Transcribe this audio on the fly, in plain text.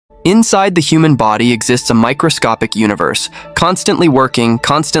Inside the human body exists a microscopic universe, constantly working,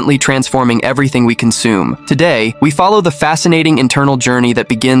 constantly transforming everything we consume. Today, we follow the fascinating internal journey that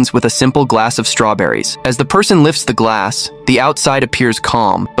begins with a simple glass of strawberries. As the person lifts the glass, the outside appears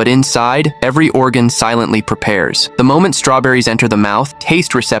calm, but inside, every organ silently prepares. The moment strawberries enter the mouth,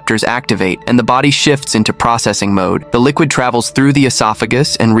 taste receptors activate, and the body shifts into processing mode. The liquid travels through the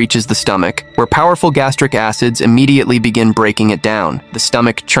esophagus and reaches the stomach, where powerful gastric acids immediately begin breaking it down. The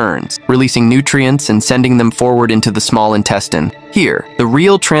stomach churns, releasing nutrients and sending them forward into the small intestine. Here, the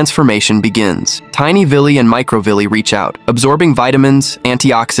real transformation begins. Tiny villi and microvilli reach out, absorbing vitamins,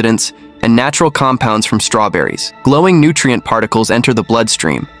 antioxidants, and natural compounds from strawberries. Glowing nutrient particles enter the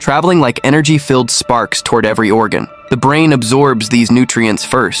bloodstream, traveling like energy-filled sparks toward every organ. The brain absorbs these nutrients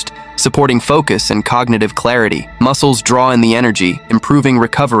first, supporting focus and cognitive clarity. Muscles draw in the energy, improving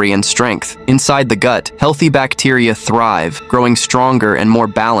recovery and strength. Inside the gut, healthy bacteria thrive, growing stronger and more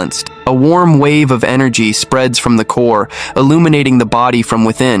balanced. A warm wave of energy spreads from the core, illuminating the body from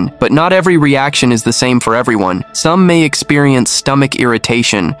within. But not every reaction is the same for everyone. Some may experience stomach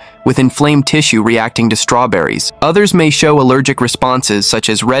irritation, with inflamed tissue reacting to strawberries. Others may show allergic responses such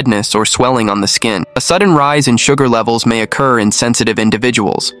as redness or swelling on the skin. A sudden rise in sugar levels may occur in sensitive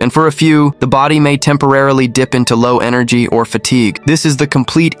individuals, and for a few, the body may temporarily dip into low energy or fatigue. This is the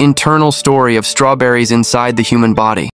complete internal story of strawberries inside the human body.